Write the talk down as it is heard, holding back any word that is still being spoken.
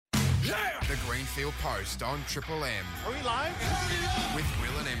The Greenfield Post on Triple M. Are we live? With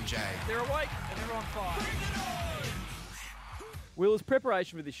Will and MJ. They're awake and they're on fire. Will, as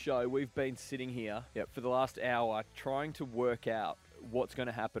preparation for this show, we've been sitting here for the last hour trying to work out what's going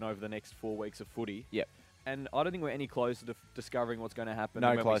to happen over the next 4 weeks of footy. Yep. And I don't think we're any closer to discovering what's going to happen No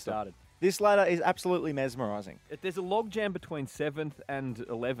than when we closer. started. This ladder is absolutely mesmerising. There's a logjam between 7th and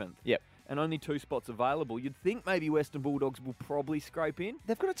 11th. Yep. And only 2 spots available. You'd think maybe Western Bulldogs will probably scrape in.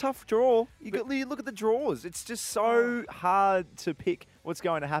 They've got a tough draw. You look at the draws. It's just so hard to pick what's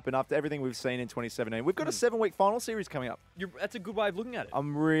going to happen after everything we've seen in 2017. We've got a 7-week final series coming up. That's a good way of looking at it.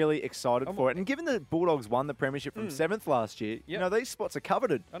 I'm really excited for it. And given the Bulldogs won the premiership from 7th last year, you know, these spots are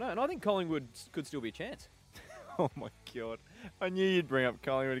coveted. I know, and I think Collingwood could still be a chance. Oh, my God. I knew you'd bring up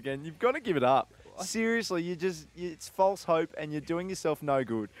Collingwood again. You've got to give it up. Seriously, it's false hope and you're doing yourself no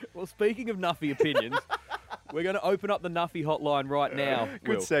good. Well, speaking of Nuffy opinions, we're going to open up the Nuffy hotline right now.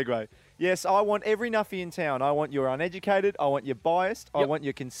 Good Will. segue. Yes, I want every Nuffy in town. I want your uneducated. I want your biased. I want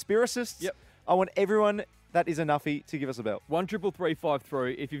your conspiracists. Yep. I want everyone that is a Nuffy to give us a bell.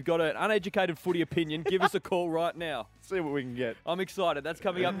 133353. If you've got an uneducated footy opinion, give us a call right now. See what we can get. I'm excited. That's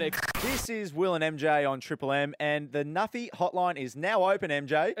coming up next. This is Will and MJ on Triple M, and the Nuffy hotline is now open,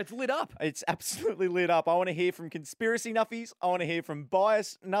 MJ. It's lit up. It's absolutely lit up. I want to hear from conspiracy Nuffies. I want to hear from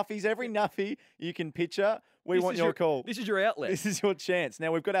biased Nuffies. Every Nuffy you can picture. We want your call. This is your outlet. This is your chance.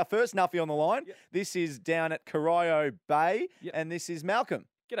 Now, we've got our first Nuffy on the line. Yep. This is down at Corio Bay, Yep. and this is Malcolm.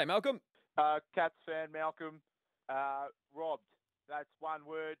 G'day, Malcolm. Cats fan Malcolm, robbed. That's one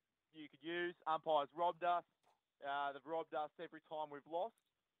word you could use. Umpires robbed us. They've robbed us every time we've lost.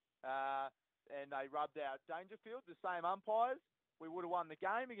 And they rubbed out Dangerfield, the same umpires. We would have won the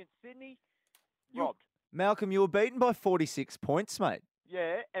game against Sydney. Robbed. Malcolm, you were beaten by 46 points, mate.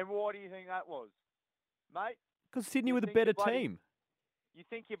 Yeah, and why do you think that was? Mate? Because Sydney You were the think better you're bloody- team. You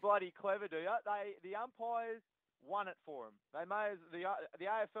think you're bloody clever, do you? The umpires won it for them. They may the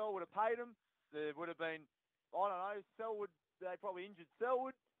AFL would have paid them. There would have been, I don't know, Selwood. They probably injured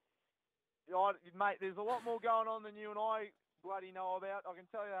Selwood. Mate, there's a lot more going on than you and I bloody know about. I can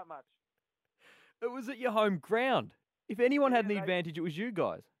tell you that much. It was at your home ground. If anyone had Yeah, the advantage, it was you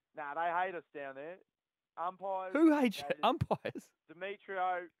guys. Nah, they hate us down there. Umpires. Who hates they just- umpires?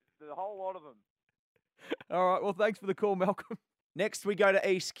 Demetrio, the whole lot of them. All right, well, thanks for the call, Malcolm. Next, we go to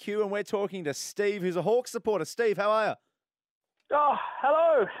East Q, and we're talking to Steve, who's a Hawks supporter. Steve, how are you? Oh,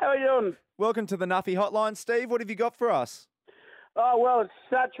 hello. How are you doing? Welcome to the Nuffy hotline. Steve, what have you got for us? Oh, well, it's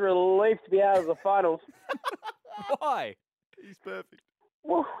such a relief to be out of the finals. Why? He's perfect.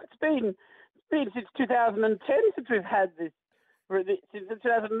 Well, it's been since 2010 since we've had this, since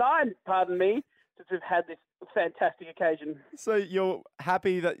 2009, pardon me, since we've had this fantastic occasion. So you're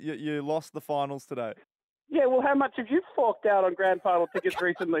happy that you lost the finals today? Yeah, well, how much have you forked out on grand final tickets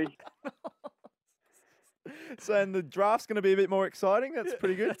recently? So, and the draft's going to be a bit more exciting? That's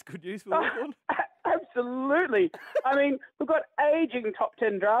pretty good. That's good news for Liverpool. Absolutely. I mean, we've got aging top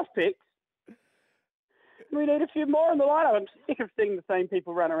 10 draft picks. We need a few more in the lineup. I'm sick of seeing the same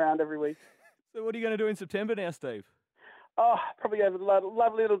people run around every week. So what are you going to do in September now, Steve? Oh, probably have a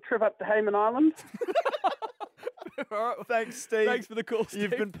lovely little trip up to Hayman Island. All right, well, Thanks, Steve. thanks for the call, Steve.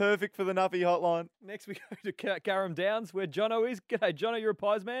 You've been perfect for the Nuffy hotline. Next we go to Garum Downs, where Jono is. G'day, Jono, you're a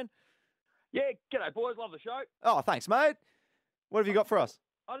Pies man. Yeah, g'day, boys. Love the show. Oh, thanks, mate. What have you got for us?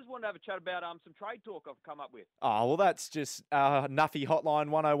 I just wanted to have a chat about some trade talk I've come up with. Oh, well, that's just Nuffy Hotline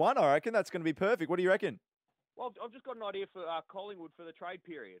 101, I reckon. That's going to be perfect. What do you reckon? Well, I've just got an idea for Collingwood for the trade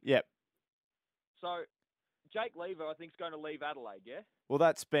period. Yep. So, Jake Lever, I think, is going to leave Adelaide, yeah? Well,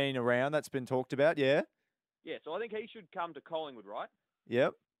 that's been around. That's been talked about, yeah? Yeah, so I think he should come to Collingwood, right?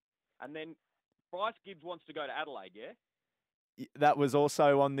 Yep. And then Bryce Gibbs wants to go to Adelaide, yeah? That was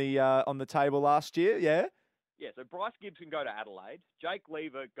also on the table last year, yeah? Yeah, so Bryce Gibbs can go to Adelaide. Jake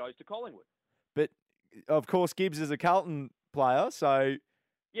Lever goes to Collingwood. But, of course, Gibbs is a Carlton player, so...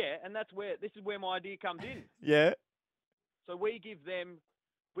 Yeah, and this is where my idea comes in. Yeah. So we give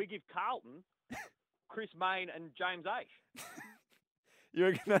Carlton Chris Mayne and James Aish. You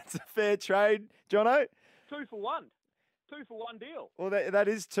reckon that's a fair trade, Jono? 2 for 1. 2 for 1 deal. Well, that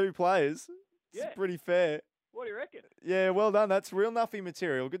is 2 players. It's Yeah. pretty fair. What do you reckon? Yeah, well done. That's real Nuffy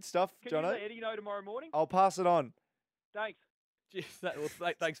material. Good stuff, Can you Jono. let Eddie know tomorrow morning? I'll pass it on. Thanks. Jeez,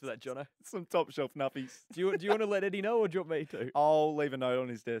 thanks for that, Jono. Some top shelf Nuffies. Do you want to let Eddie know, or do you want me to? I'll leave a note on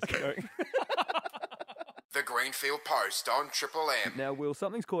his desk. The Greenfield Post on Triple M. Now, Will,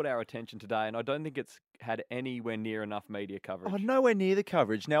 something's caught our attention today, and I don't think it's had anywhere near enough media coverage. Oh, nowhere near the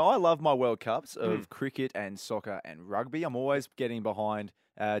coverage. Now, I love my World Cups of cricket and soccer and rugby. I'm always getting behind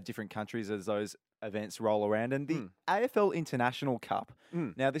different countries as those events roll around, and the AFL International Cup.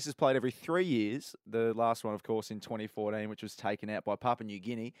 Now, this is played every 3 years. The last one, of course, in 2014, which was taken out by Papua New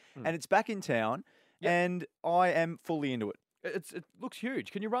Guinea, and it's back in town, and I am fully into it. It looks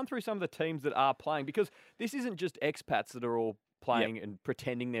huge. Can you run through some of the teams that are playing? Because this isn't just expats that are all playing and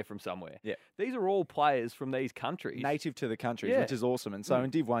pretending they're from somewhere. Yeah. These are all players from these countries. Native to the countries, Yeah. which is awesome. And so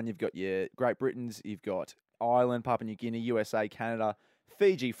in Div 1, you've got your Great Britains, you've got Ireland, Papua New Guinea, USA, Canada,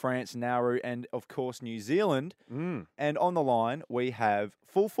 Fiji, France, Nauru, and, of course, New Zealand. And on the line, we have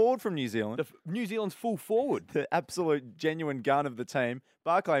full forward from New Zealand. New Zealand's full forward. The absolute genuine gun of the team,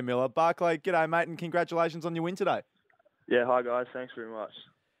 Barclay Miller. Barclay, g'day, mate, and congratulations on your win today. Yeah, hi guys. Thanks very much.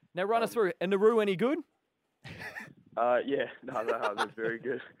 Now run us through. And Nauru any good? Yeah, no, they're very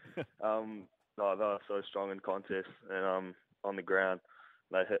good. No, they're so strong in contest and on the ground,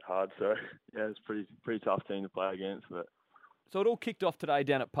 they hit hard. So yeah, it's pretty tough team to play against. But So it all kicked off today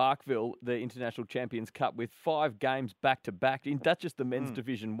down at Parkville, the International Champions Cup, with 5 games back to back. That's just the men's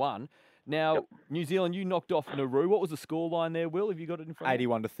Division 1. Now, New Zealand, you knocked off Nauru. What was the scoreline there, Will? Have you got it in front of you?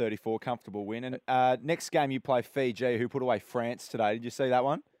 81 to 34, comfortable win. And next game you play Fiji, who put away France today. Did you see that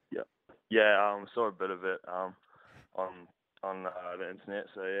one? yeah, saw a bit of it on the internet.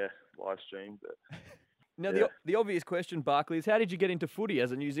 So yeah, live stream. But Now, the obvious question, Barclay, is how did you get into footy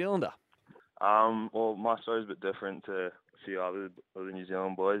as a New Zealander? well, my story's a bit different to a few other of the New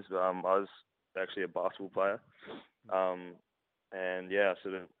Zealand boys. But I was actually a basketball player. And yeah,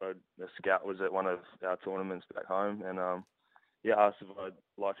 sort of a scout was at one of our tournaments back home, and yeah, asked if I'd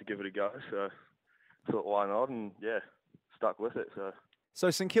like to give it a go. So thought why not, and yeah, stuck with it. So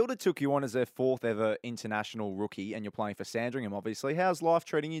St Kilda took you on as their 4th ever international rookie, and you're playing for Sandringham, obviously. How's life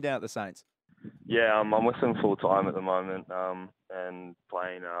treating you down at the Saints? Yeah, I'm with them full time at the moment, and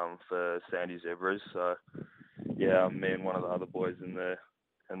playing for Sandy Zebras. So yeah, me and one of the other boys in the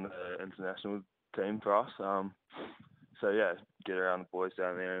international team for us. So yeah, get around the boys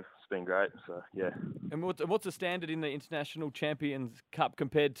down there. It's been great. So yeah. And what's the standard in the International Champions Cup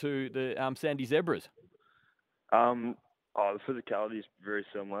compared to the Sandy Zebras? The physicality is very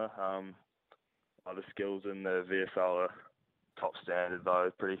similar. The skills in the VFL are top standard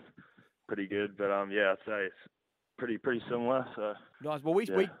though, pretty good. But yeah, I'd say it's pretty similar. So Nice. Well, we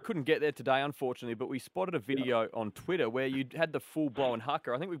couldn't get there today, unfortunately, but we spotted a video on Twitter where you had the full blown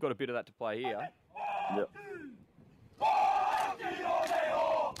haka. I think we've got a bit of that to play here. Yep.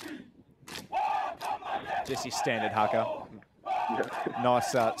 Just your standard haka.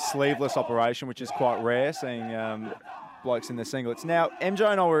 Nice sleeveless operation, which is quite rare, seeing blokes in their singlets. Now,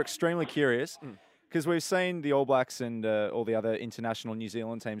 MJ and I were extremely curious because we've seen the All Blacks and all the other international New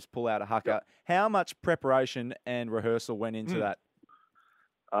Zealand teams pull out a haka. Yep. How much preparation and rehearsal went into that?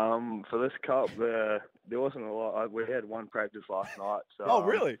 For this cup, there wasn't a lot. We had one practice last night. So, oh,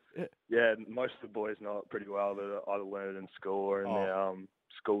 really? Yeah, most of the boys know it pretty well. They either learned it in school or in their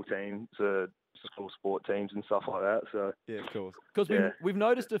school teams, school sport teams and stuff like that. So yeah, of course. Because we've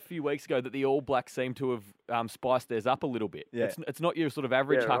noticed a few weeks ago that the All Blacks seem to have spiced theirs up a little bit. Yeah. It's not your sort of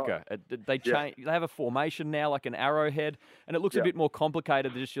average haka. Right. They change. They have a formation now, like an arrowhead, and it looks a bit more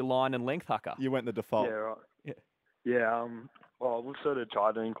complicated than just your line and length haka. You went the default. Yeah, right. Yeah. Well, we've sort of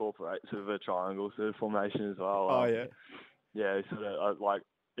tried to incorporate sort of a triangle sort of formation as well. Oh yeah. Yeah, sort of like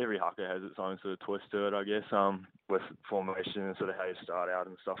every haka has its own sort of twist to it, I guess. With formation and sort of how you start out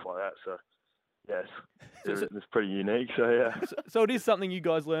and stuff like that. So. Yes, it's pretty unique. So yeah. So it is something you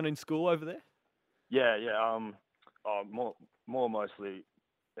guys learn in school over there. Yeah. More mostly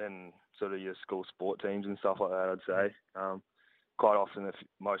in sort of your school sport teams and stuff like that. I'd say. Quite often,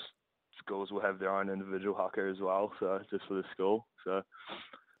 most schools will have their own individual haka as well. So just for the school. So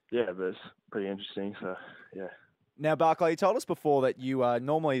yeah, but it's pretty interesting. So yeah. Now, Barclay, you told us before that you are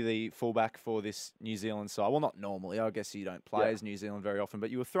normally the fullback for this New Zealand side. Well, not normally. I guess you don't play as New Zealand very often, but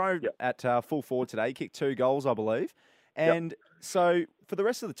you were thrown at full forward today. You kicked 2 goals, I believe. And so for the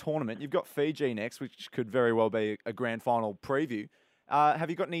rest of the tournament, you've got Fiji next, which could very well be a grand final preview. Have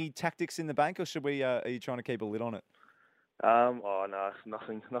you got any tactics in the bank, or should we? Are you trying to keep a lid on it? Oh no, it's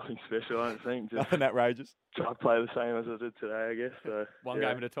nothing special. I don't think. Just nothing outrageous. Try to play the same as I did today, I guess. So one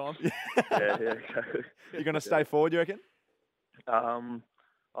game at a time. yeah, exactly. You're going to stay forward, you reckon? I'm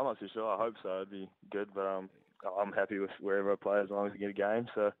not too sure. I hope so. It'd be good, but I'm happy with wherever I play as long as I get a game.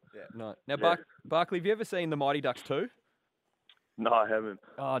 So yeah. No. Now, Barclay, have you ever seen the Mighty Ducks 2? No, I haven't.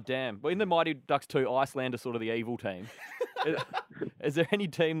 Oh, damn. Well, in the Mighty Ducks 2, Iceland are sort of the evil team. Is there any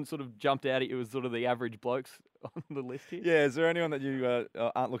team that sort of jumped out at you as sort of the average blokes on the list here? Yeah, is there anyone that you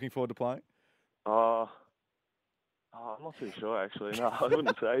aren't looking forward to playing? I'm not too sure, actually. No, I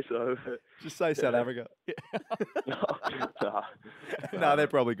wouldn't say so. Just say South Africa. No, No, they're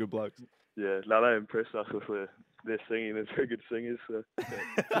probably good blokes. yeah, no, they impressed us with their singing. They're very good singers. So,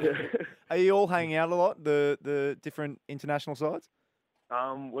 yeah. Are you all hanging out a lot, the different international sides?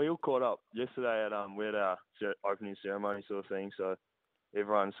 We all caught up yesterday we had our opening ceremony sort of thing. So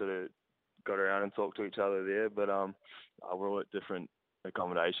everyone sort of got around and talked to each other there. But we're all at different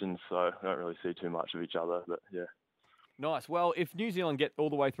accommodations, so I don't really see too much of each other. But yeah. Nice. Well, if New Zealand get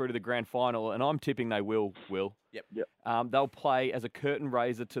all the way through to the grand final, and I'm tipping they will. Yep. They'll play as a curtain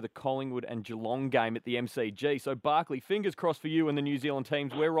raiser to the Collingwood and Geelong game at the MCG. So, Barkley, fingers crossed for you and the New Zealand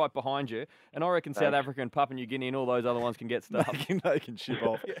teams. We're right behind you. And I reckon South Africa and Papua New Guinea and all those other ones can get stuff. They can ship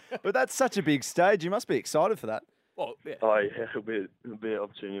off. But that's such a big stage. You must be excited for that. Well, yeah. Oh yeah, it'll be an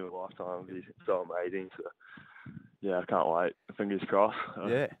opportunity of a lifetime. It'll be so amazing. So yeah, I can't wait. Fingers crossed.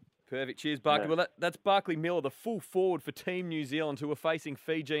 Yeah. Perfect. Cheers, Barkley. Yeah. Well, that's Barkley Miller, the full forward for Team New Zealand, who are facing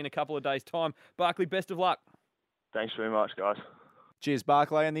Fiji in a couple of days' time. Barkley, best of luck. Thanks very much, guys. Cheers,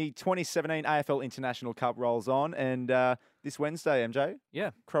 Barclay. And the 2017 AFL International Cup rolls on. And this Wednesday, MJ, Yeah.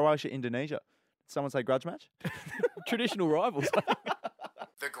 Croatia, Indonesia. Did someone say grudge match? Traditional rivals.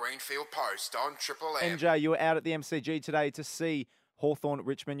 The Greenfield Post on Triple M. MJ, you were out at the MCG today to see Hawthorn at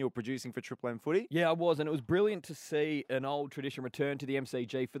Richmond. You were producing for Triple M Footy. Yeah, I was, and it was brilliant to see an old tradition return to the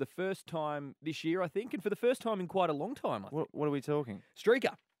MCG for the first time this year, I think, and for the first time in quite a long time, I think. What are we talking?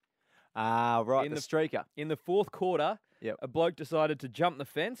 Streaker. Right, In the the- streaker. In the fourth quarter, Yep. a bloke decided to jump the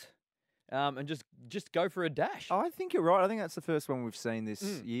fence and just go for a dash. I think you're right. I think that's the first one we've seen this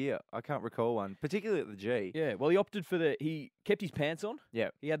year. I can't recall one, particularly at the G. Yeah, well, he opted for he kept his pants on. Yeah.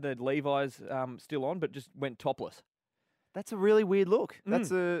 He had the Levi's still on, but just went topless. That's a really weird look.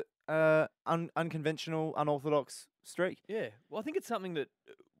 That's a unconventional, unorthodox streak. Yeah, well, I think it's something that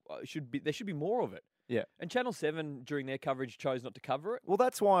there should be more of it. Yeah. And Channel 7, during their coverage, chose not to cover it. Well,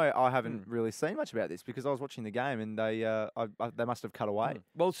 that's why I haven't really seen much about this, because I was watching the game and they must have cut away.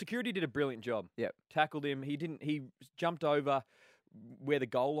 Well, security did a brilliant job. Yep. Tackled him. He jumped over where the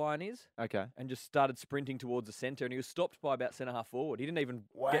goal line is Okay. and just started sprinting towards the centre, and he was stopped by about centre half forward. He didn't even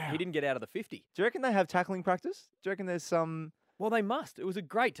he didn't get out of the 50. Do you reckon they have tackling practice? Do you reckon there's some... Well, they must. It was a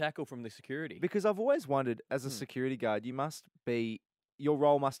great tackle from the security. Because I've always wondered, as a security guard, your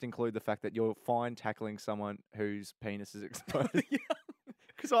role must include the fact that you're fine tackling someone whose penis is exposed.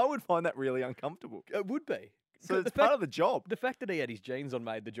 Because I would find that really uncomfortable. It would be. So it's part of the job. The fact that he had his jeans on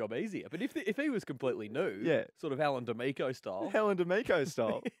made the job easier. But if he was completely nude, Yeah. sort of Alan D'Amico style. Helen D'Amico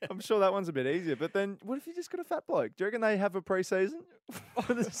style. I'm sure that one's a bit easier. But then, what if you just got a fat bloke? Do you reckon they have a pre-season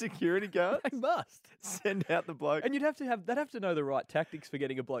for the security guard? They must. Send out the bloke. And they'd have to know the right tactics for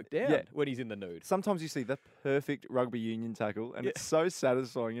getting a bloke down Yeah. when he's in the nude. Sometimes you see the perfect rugby union tackle, and it's so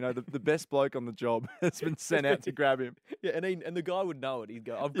satisfying. You know, the best bloke on the job has been sent out to grab him. Yeah, and the guy would know it. He'd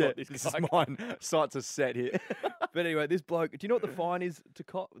go, I've got this This guy. is mine. Sights are set here. But anyway, this bloke, do you know what the fine is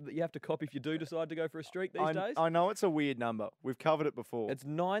that you have to cop if you do decide to go for a streak these days? I know it's a weird number. We've covered it before. It's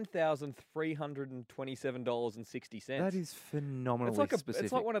 $9,327.60. That is phenomenally It's like specific.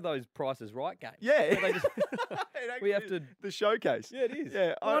 it's like one of those Prices Right games. Yeah. where they just- It we have actually to. is. The showcase. Yeah, it is.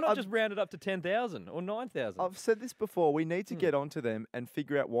 Yeah, Why not I've- just round it up to 10,000 or 9,000? I've said this before. We need to get onto them and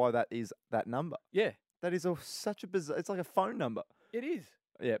figure out why that is that number. Yeah, That is such a bizarre. It's like a phone number. it is.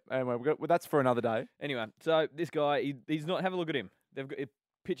 Yeah. Anyway, that's for another day. Anyway, so this guy, he's not. Have a look at him. They've got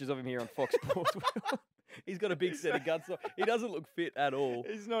pictures of him here on Fox Sports. He's got a big set of guts. He doesn't look fit at all.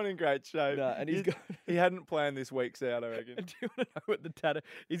 He's not in great shape. No, and he's got. He hadn't planned this week's out, I reckon. Do you want to know what the tattoo?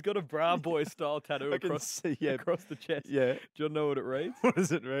 He's got a bra boy style tattoo I can across see. Yeah. across the chest. Yeah. Do you want to know what it reads? What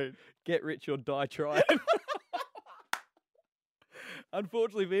does it read? Get rich or die trying.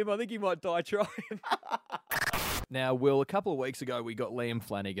 Unfortunately for him, I think he might die trying. Now, Will, a couple of weeks ago, we got Liam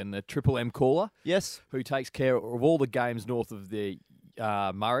Flanagan, the Triple M caller, Yes. who takes care of all the games north of the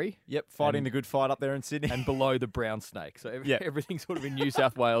Murray Yep. Fighting And- the good fight up there in Sydney. and below the Brown Snake. So Yeah. everything's sort of in New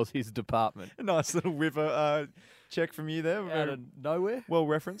South Wales, his department. A nice little river check from you there. Out Very of nowhere. well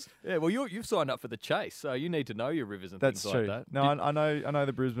referenced. Yeah, well, you've signed up for the chase, so you need to know your rivers and That's things true. like that. No, I know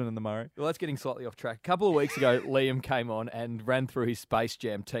the Brisbane and the Murray. Well, that's getting slightly off track. A couple of weeks ago, Liam came on and ran through his Space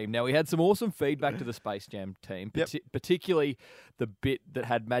Jam team. Now, we had some awesome feedback to the Space Jam team, Yep. particularly the bit that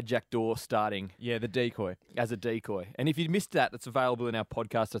had Mad Jack Daw starting Yeah, the decoy. as a decoy. And if you missed that, it's available in our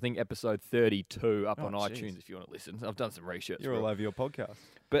podcast, I think episode 32 up on Oh, iTunes jeez. if you want to listen. I've done some research. You're for all it. over your podcast.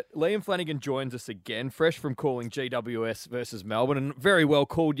 But Liam Flanagan joins us again, fresh from calling GWS versus Melbourne, and very well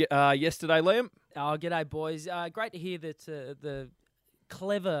called yesterday, Liam. Oh, g'day, boys. Great to hear that the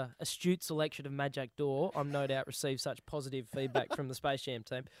clever, astute selection of Mad Jack Daw, I'm no doubt, received such positive feedback from the Space Jam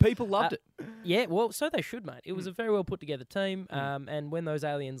team. People loved it. Yeah, well, so they should, mate. It was a very well put together team, and when those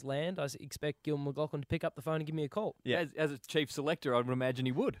aliens land, I expect Gil McLaughlin to pick up the phone and give me a call. Yeah. As a chief selector, I would imagine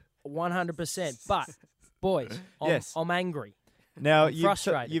he would. 100%. But, boys, Yes. I'm angry. Now, I'm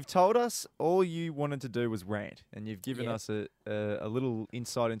frustrated. you've told us all you wanted to do was rant, and you've given Yep. us a little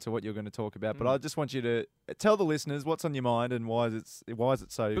insight into what you're going to talk about. But Mm. I just want you to tell the listeners what's on your mind and why is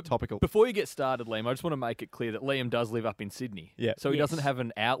it so topical. Before you get started, Liam, I just want to make it clear that Liam does live up in Sydney. Yeah. So he Yes. doesn't have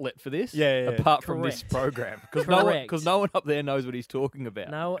an outlet for this Yeah. apart from this Correct. program. Because Correct. no one up there knows what he's talking about.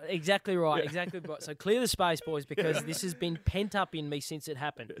 No, exactly right. Exactly right. So clear the space, boys, because this has been pent up in me since it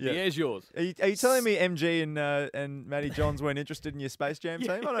happened. The air's yours. Are you telling me MG and Matty Johns weren't interested in your Space Jam team?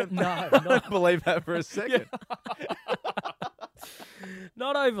 I don't, No, I not, don't believe that for a second.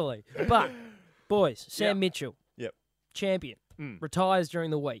 not overly. But, boys, Sam Yep. Mitchell, Yep. champion, Mm. retires during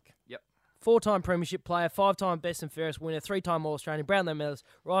the week. Yep. 4-time premiership player, 5-time best and fairest winner, 3-time All-Australian, Brownlow medalist,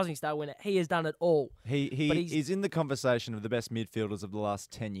 Rising Star winner. He has done it all. But He he's- is in the conversation of the best midfielders of the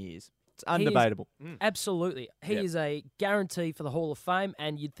last 10 years. It's He is- undebatable. Absolutely. He Yep. is a guarantee for the Hall of Fame,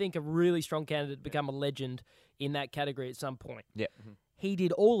 and you'd think a really strong candidate to become a legend in that category at some point. Yeah. He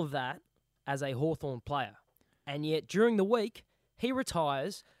did all of that as a Hawthorn player. And yet, during the week, he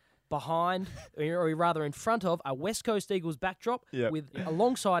retires behind, or rather in front of, a West Coast Eagles backdrop Yep. with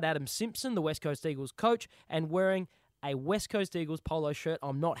alongside Adam Simpson, the West Coast Eagles coach, and wearing a West Coast Eagles polo shirt.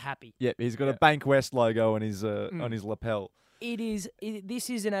 I'm not happy. Yeah, he's got a Bank West logo on his lapel. This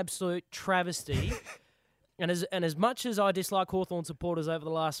is an absolute travesty. And as much as I dislike Hawthorn supporters over the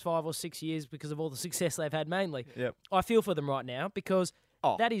last 5 or 6 years because of all the success they've had mainly, Yep. I feel for them right now because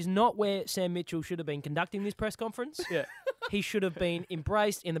Oh. that is not where Sam Mitchell should have been conducting this press conference. Yeah. He should have been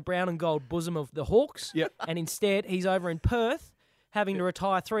embraced in the brown and gold bosom of the Hawks. Yep. And instead, he's over in Perth having to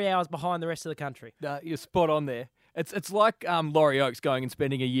retire 3 hours behind the rest of the country. No, you're spot on there. It's like Laurie Oakes going and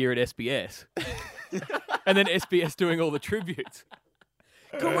spending a year at SBS. And then SBS doing all the tributes.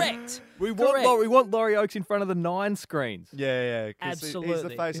 Correct. We Correct. want Laurie Oakes in front of the 9 screens. Yeah. 'Cause he's the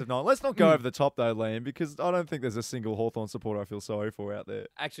Absolutely. face of Nine. Let's not go over the top though, Liam, because I don't think there's a single Hawthorn supporter I feel sorry for out there.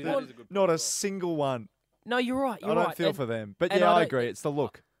 Actually, Well, that is a good Not point a as single one. No, you're right. You're I don't right. feel And for them. But and yeah, I I don't- agree. It's the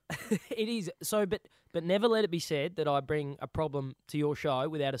look. it is. So, but never let it be said that I bring a problem to your show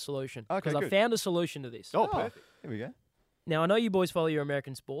without a solution. Okay, Because I good. found a solution to this. Oh, perfect. Here we go. Now, I know you boys follow your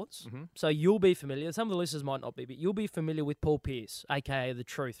American sports, Mhm. so you'll be familiar. Some of the listeners might not be, but you'll be familiar with Paul Pierce, aka the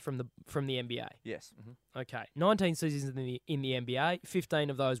Truth from the NBA. Yes. Okay, 19 seasons in the NBA, 15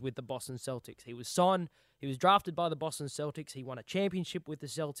 of those with the Boston Celtics. He was drafted by the Boston Celtics. He won a championship with the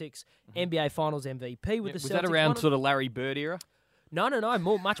Celtics, NBA Finals MVP with the was Celtics. that around One of- sort of Larry Bird era? No,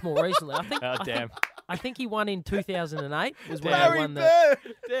 much more recently. I think. Oh, I think- damn. I think he won in 2008. Was when Larry he won the.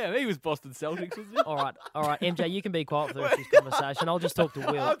 Damn, he was Boston Celtics, wasn't he? All right, MJ, you can be quiet for the rest of this conversation. I'll just talk to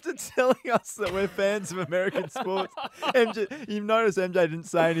Will. After telling us that we're fans of American sports, MJ, you've noticed MJ didn't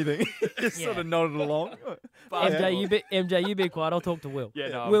say anything. He just sort Yeah. of nodded along. MJ, you be quiet. I'll talk to Will. Yeah,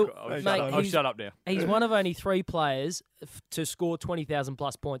 no, Will, I'll mate, shut up. I'll he's- shut up now. He's one of only 3 players to score 20,000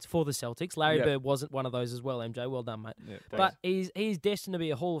 plus points for the Celtics. Larry Yep. Bird wasn't one of those as well, MJ. Well done, mate. Yeah, But he's destined to be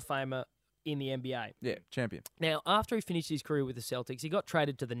a Hall of Famer in the NBA. yeah, champion. Now, after he finished his career with the Celtics, he got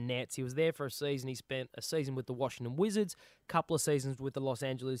traded to the Nets. He was there for a season. He spent a season with the Washington Wizards, a couple of seasons with the Los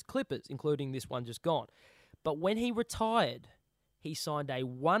Angeles Clippers, including this one just gone. But when he retired, he signed a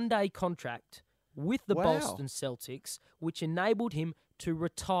one-day contract with the Wow. Boston Celtics, which enabled him to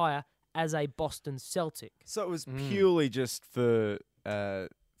retire as a Boston Celtic. So it was purely just for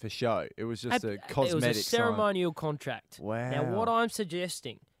show. It was just a cosmetic It was a sign. ceremonial contract. Wow. Now, what I'm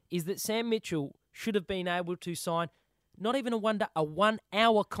suggesting is that Sam Mitchell should have been able to sign not even a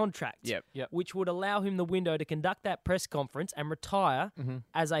 1-hour contract, Yep. which would allow him the window to conduct that press conference and retire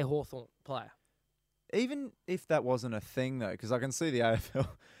as a Hawthorn player. Even if that wasn't a thing, though, because I can see the AFL.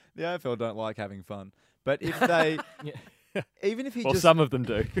 The AFL don't like having fun. But if they, even if he Well, just, some of them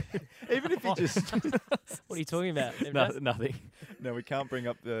do. even if he just, What are you talking about? Nothing. no, we can't bring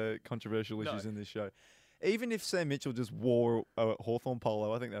up the controversial No. issues in this show. Even if Sam Mitchell just wore a Hawthorn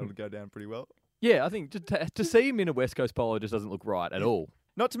polo, I think that would go down pretty well. Yeah, I think to see him in a West Coast polo just doesn't look right at all.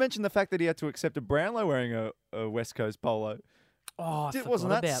 Not to mention the fact that he had to accept a Brownlow wearing a West Coast polo. Oh, I Wasn't forgot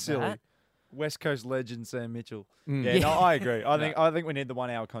that about silly? that. West Coast legend Sam Mitchell. Mm. Yeah, Yeah. no, I agree. I think we need the 1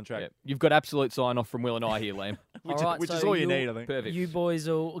 hour contract, Yeah. You've got absolute sign off from Will and I here, Liam. which, All right, which is so all you you'll- need, I think. Perfect. You boys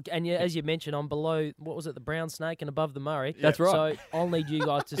all, and as you mentioned, I'm below, what was it, the Brown Snake and above the Murray. That's right. So I'll need you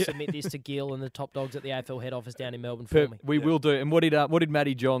guys to submit this to Gil and the top dogs at the AFL head office down in Melbourne for me. We will do. And what did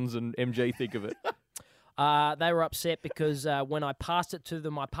Matty Johns and MG think of it? They were upset because when I passed it to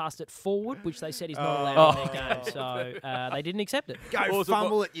them, I passed it forward, which they said is not allowed in their game. So they didn't accept it. Go Awesome.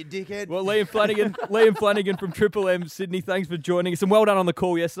 fumble it, you dickhead. Well, Liam Flanagan from Triple M Sydney, thanks for joining us. And well done on the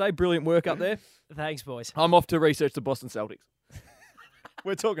call yesterday. Brilliant work up there. Thanks, boys. I'm off to research the Boston Celtics.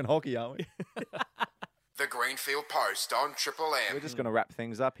 We're talking hockey, aren't we? The Greenfield Post on Triple M. We're just going to wrap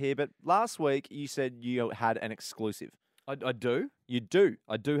things up here. But last week you said you had an exclusive. I do. You do.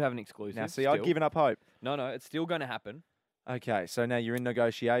 I do have an exclusive. Now, see, still. I'd given up hope. No, it's still going to happen. Okay, so now you're in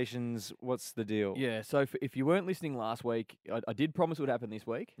negotiations. What's the deal? Yeah, so if you weren't listening last week, I did promise it would happen this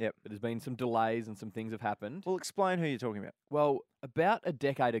week. Yep. But there's been some delays and some things have happened. Well, explain who you're talking about. Well, about a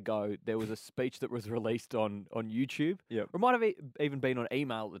decade ago, there was a speech that was released on YouTube. Yep. Or it might have even been on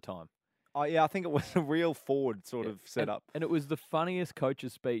email at the time. Oh, yeah, I think it was a real forward sort of setup. And it was the funniest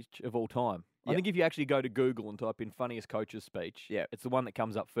coach's speech of all time. I Yep. think if you actually go to Google and type in funniest coach's speech, Yep. it's the one that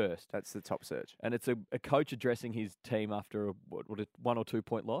comes up first. That's the top search. And it's a coach addressing his team after a 1 or 2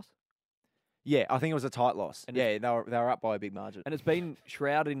 point loss. Yeah, I think it was a tight loss. And Yeah, they were up by a big margin. And it's been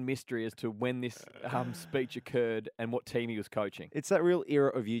shrouded in mystery as to when this speech occurred and what team he was coaching. It's that real era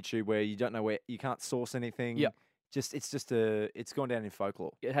of YouTube where you don't know where you can't source anything. Yep. It's gone down in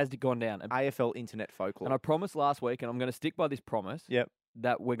folklore. It has gone down. AFL internet folklore. And I promised last week, and I'm going to stick by this promise, Yep.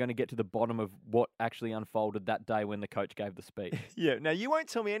 that we're going to get to the bottom of what actually unfolded that day when the coach gave the speech. Yeah. Now you won't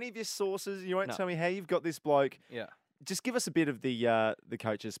tell me any of your sources. You won't No. tell me how you've got this bloke. Yeah. Just give us a bit of the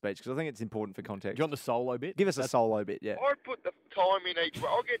coach's speech because I think it's important for Do context. you want the solo bit? Give us a solo bit. Yeah. I put the time in each way.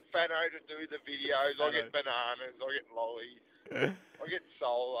 I'll get Fano to do the videos. I'll get bananas. I'll get lollies. I'll get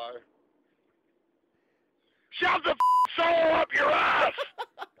solo. Shove the solo up your ass!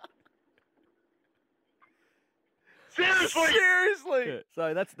 Seriously! Seriously. Yeah.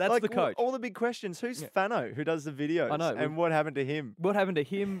 So that's Like, the coach. All the big questions. Who's Fano? Who does the videos? I know, And what happened to him? What happened to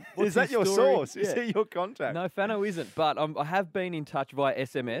him? What's Is that his your story? source? Is Yeah. he your contact? No, Fano isn't. But I have been in touch via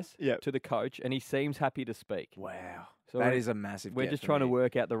SMS Yep. to the coach, and he seems happy to speak. Wow. So That we're- is a massive We're get just for trying to me.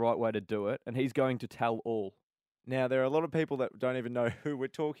 work out the right way to do it, and he's going to tell all. Now, there are a lot of people that don't even know who we're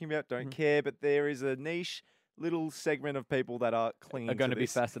talking about, don't care, but there is a niche little segment of people that are clinging Are going to be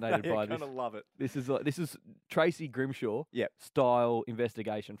this. fascinated They're by this. going to love it. This is Tracy Grimshaw Yep. style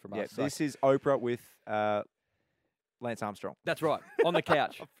investigation from Yeah, us. So- this is Oprah with Lance Armstrong. that's right, on the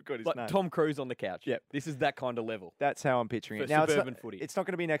couch. I forgot his Like name. Tom Cruise on the couch. Yep. This is that kind of level. That's how I'm picturing For it. Now, suburban footy. It's not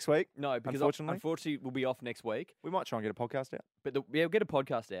going to be next week. No, because Unfortunately. we'll be off next week. We might try and get a podcast out. But we'll get a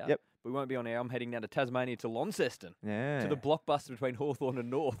podcast out. Yep. We won't be on air. I'm heading down to Tasmania to Launceston, Yeah. to the blockbuster between Hawthorn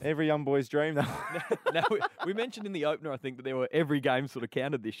and North. Every young boy's dream, though. Now we mentioned in the opener, I think, that there were every game sort of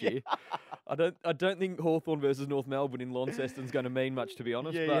counted this year. I don't think Hawthorn versus North Melbourne in Launceston's going to mean much, to be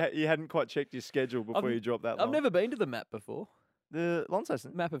honest. Yeah, but you hadn't quite checked your schedule before I've- you dropped that I've line. never been to the map before. The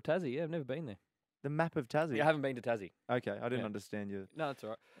Launceston? Map of Tassie. Yeah, I've never been there. The map of Tassie? Yeah, I haven't been to Tassie. Okay, I didn't Yeah. understand you. No, that's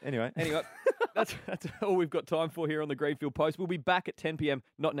all right. Anyway. Anyway, that's all we've got time for here on the Greenfield Post. We'll be back at 10 p.m.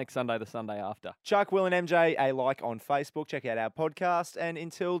 Not next Sunday, the Sunday after. Chuck, Will and MJ, a like on Facebook. Check out our podcast. And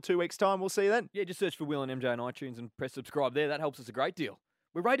until 2 weeks' time, we'll see you then. Yeah, just search for Will and MJ on iTunes and press subscribe there. That helps us a great deal.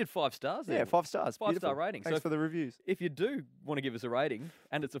 We're rated 5 stars there. Yeah, 5 stars. 5-star Beautiful. rating. Thanks So for the reviews. if you do want to give us a rating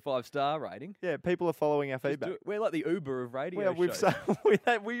and it's a 5-star rating, Yeah, people are following our just do feedback. it. We're like the Uber of radio We've shows.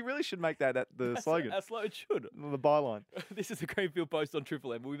 we really should make that the slogan, Our slogan should. the byline. This is the Greenfield Post on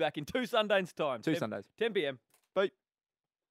Triple M. We'll be back in 2 Sundays' time. 2 Sundays. 10 p.m. Bye.